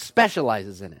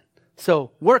 Specializes in it.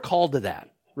 So we're called to that,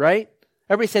 right?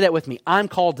 Everybody say that with me. I'm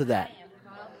called to that.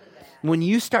 When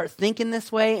you start thinking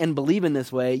this way and believing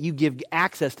this way, you give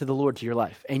access to the Lord to your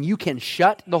life. And you can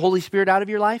shut the Holy Spirit out of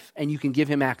your life and you can give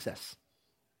Him access.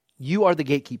 You are the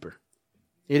gatekeeper.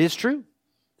 It is true.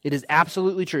 It is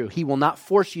absolutely true. He will not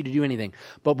force you to do anything.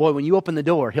 But boy, when you open the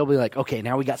door, He'll be like, okay,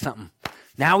 now we got something.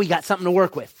 Now we got something to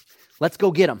work with. Let's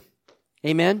go get them.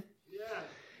 Amen? Yeah.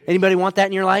 Anybody want that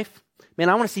in your life? Man,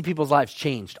 I want to see people's lives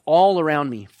changed all around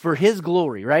me for His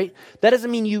glory, right? That doesn't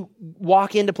mean you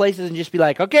walk into places and just be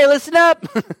like, okay, listen up.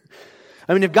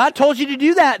 I mean, if God told you to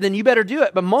do that, then you better do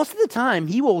it. But most of the time,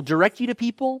 He will direct you to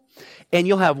people and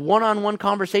you'll have one-on-one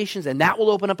conversations and that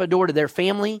will open up a door to their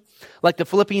family. Like the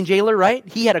Philippian jailer, right?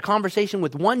 He had a conversation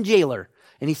with one jailer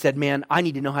and he said, man, I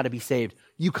need to know how to be saved.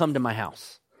 You come to my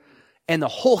house. And the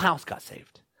whole house got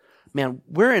saved. Man,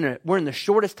 we're in the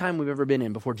shortest time we've ever been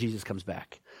in before Jesus comes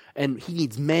back. And He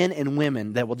needs men and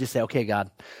women that will just say, okay,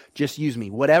 God, just use me.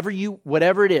 Whatever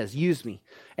it is, use me.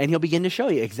 And He'll begin to show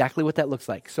you exactly what that looks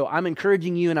like. So I'm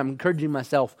encouraging you and I'm encouraging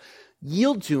myself,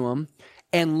 yield to Him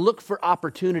and look for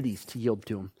opportunities to yield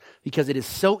to Him because it is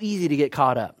so easy to get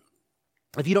caught up.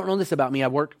 If you don't know this about me, I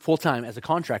work full-time as a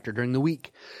contractor during the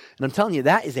week. And I'm telling you,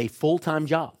 that is a full-time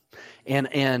job.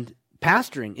 And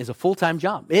pastoring is a full-time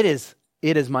job. It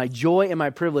is my joy and my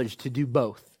privilege to do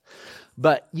both.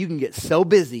 But you can get so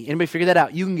busy. Anybody figure that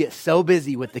out? You can get so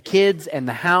busy with the kids and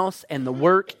the house and the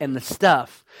work and the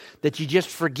stuff that you just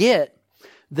forget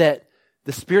that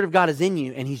the Spirit of God is in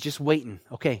you and He's just waiting.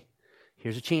 Okay,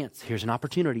 here's a chance. Here's an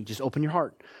opportunity. Just open your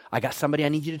heart. I got somebody I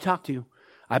need you to talk to.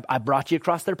 I brought you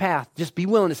across their path. Just be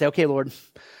willing to say, okay, Lord,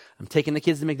 I'm taking the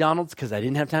kids to McDonald's because I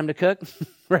didn't have time to cook,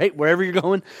 right? Wherever you're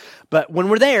going. But when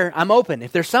we're there, I'm open.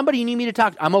 If there's somebody you need me to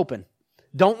talk to, I'm open.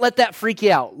 Don't let that freak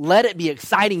you out. Let it be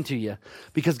exciting to you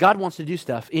because God wants to do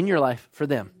stuff in your life for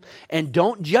them. And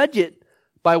don't judge it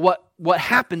by what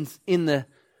happens in the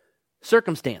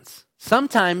circumstance.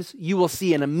 Sometimes you will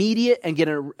see an immediate and get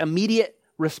an immediate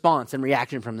response and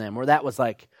reaction from them where that was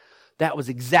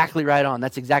exactly right on.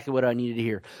 That's exactly what I needed to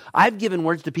hear. I've given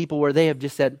words to people where they have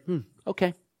just said,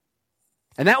 okay.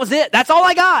 And that was it. That's all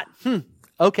I got.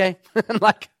 Okay. I'm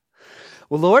like,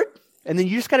 well, Lord, and then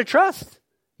you just got to trust.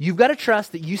 You've got to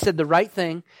trust that you said the right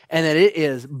thing and that it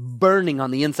is burning on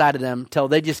the inside of them till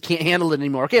they just can't handle it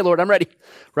anymore. Okay, Lord, I'm ready,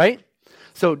 right?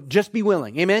 So just be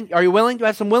willing. Amen? Are you willing? Do I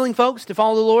have some willing folks to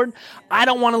follow the Lord? I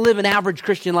don't want to live an average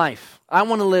Christian life. I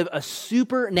want to live a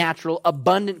supernatural,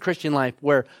 abundant Christian life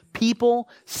where people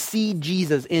see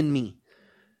Jesus in me.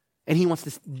 And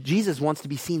Jesus wants to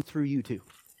be seen through you too.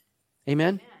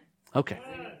 Amen? Okay.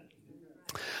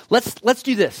 Let's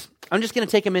do this. I'm just going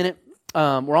to take a minute.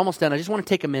 We're almost done. I just want to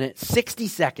take a minute, 60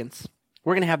 seconds.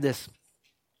 We're going to have this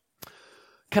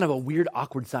kind of a weird,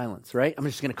 awkward silence, right? I'm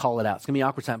just going to call it out. It's going to be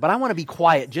awkward silence. But I want to be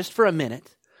quiet just for a minute.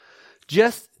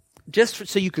 Just just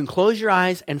so you can close your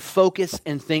eyes and focus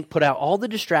and think, put out all the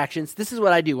distractions. This is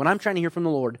what I do when I'm trying to hear from the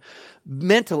Lord.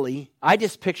 Mentally, I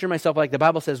just picture myself like the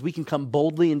Bible says we can come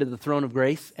boldly into the throne of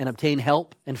grace and obtain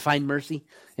help and find mercy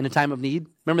in a time of need.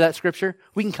 Remember that scripture?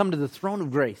 We can come to the throne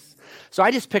of grace. So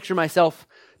I just picture myself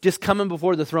just coming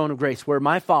before the throne of grace where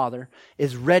my Father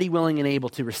is ready, willing, and able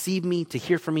to receive me, to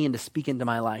hear from me, and to speak into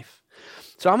my life.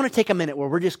 So I'm going to take a minute where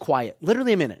we're just quiet,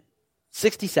 literally a minute,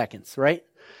 60 seconds, right?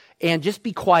 And just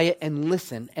be quiet and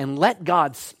listen and let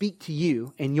God speak to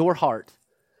you in your heart.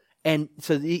 And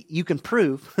so that you can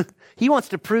prove, he wants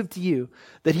to prove to you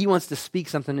that he wants to speak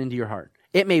something into your heart.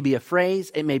 It may be a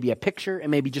phrase, it may be a picture, it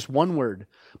may be just one word.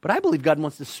 But I believe God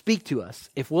wants to speak to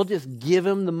us if we'll just give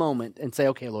him the moment and say,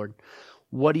 okay, Lord,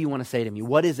 what do you want to say to me?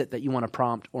 What is it that you want to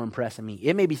prompt or impress in me?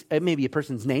 It may be a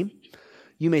person's name.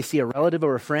 You may see a relative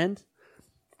or a friend.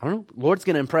 I don't know. Lord's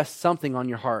going to impress something on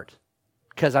your heart.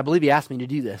 Because I believe he asked me to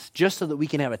do this, just so that we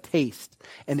can have a taste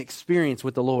and experience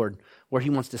with the Lord where he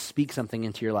wants to speak something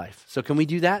into your life. So can we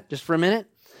do that just for a minute?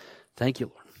 Thank you,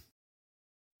 Lord.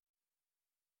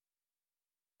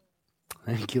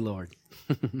 Thank you, Lord.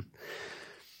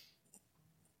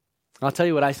 I'll tell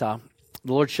you what I saw.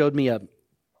 The Lord showed me a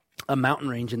mountain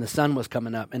range and the sun was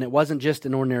coming up. And it wasn't just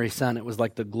an ordinary sun. It was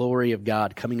like the glory of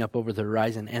God coming up over the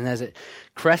horizon. And as it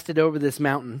crested over this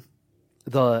mountain,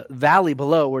 the valley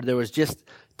below where there was just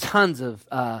tons of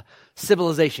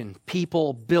civilization,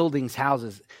 people, buildings,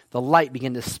 houses, the light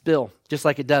began to spill just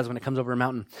like it does when it comes over a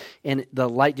mountain. And the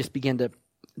light just began to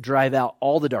drive out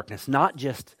all the darkness, not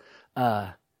just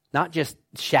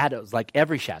shadows, like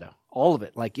every shadow, all of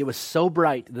it. Like it was so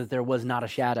bright that there was not a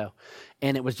shadow.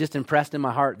 And it was just impressed in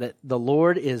my heart that the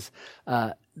Lord is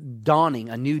dawning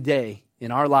a new day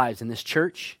in our lives in this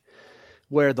church,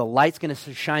 where the light's going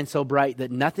to shine so bright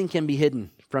that nothing can be hidden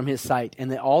from his sight,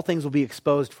 and that all things will be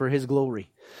exposed for his glory,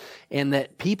 and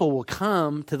that people will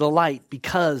come to the light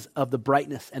because of the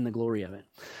brightness and the glory of it.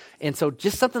 And so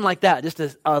just something like that, just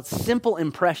a simple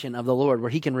impression of the Lord where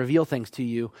he can reveal things to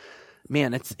you.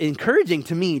 Man, it's encouraging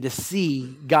to me to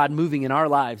see God moving in our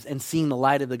lives and seeing the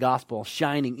light of the gospel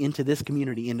shining into this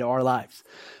community, into our lives.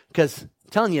 Because I'm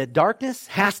telling you, darkness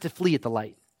has to flee at the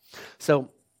light. So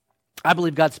I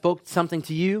believe God spoke something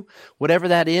to you. Whatever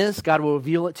that is, God will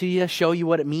reveal it to you, show you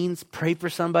what it means, pray for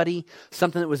somebody,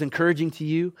 something that was encouraging to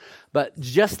you. But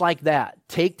just like that,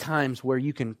 take times where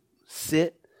you can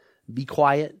sit, be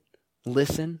quiet,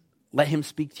 listen, let him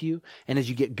speak to you. And as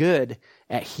you get good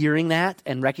at hearing that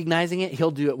and recognizing it,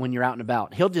 he'll do it when you're out and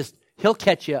about. He'll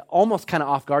catch you almost kind of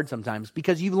off guard sometimes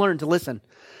because you've learned to listen.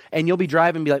 And you'll be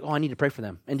driving and be like, oh, I need to pray for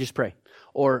them, and just pray.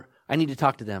 Or I need to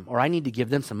talk to them, or I need to give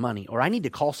them some money, or I need to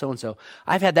call so-and-so.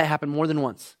 I've had that happen more than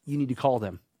once. You need to call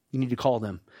them. You need to call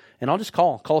them. And I'll just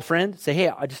call a friend, say, hey,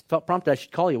 I just felt prompted I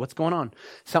should call you. What's going on?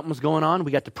 Something was going on.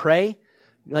 We got to pray.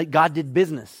 Like God did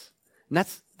business. And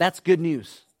that's good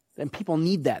news. And people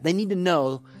need that. They need to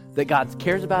know that God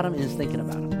cares about them and is thinking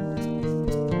about them.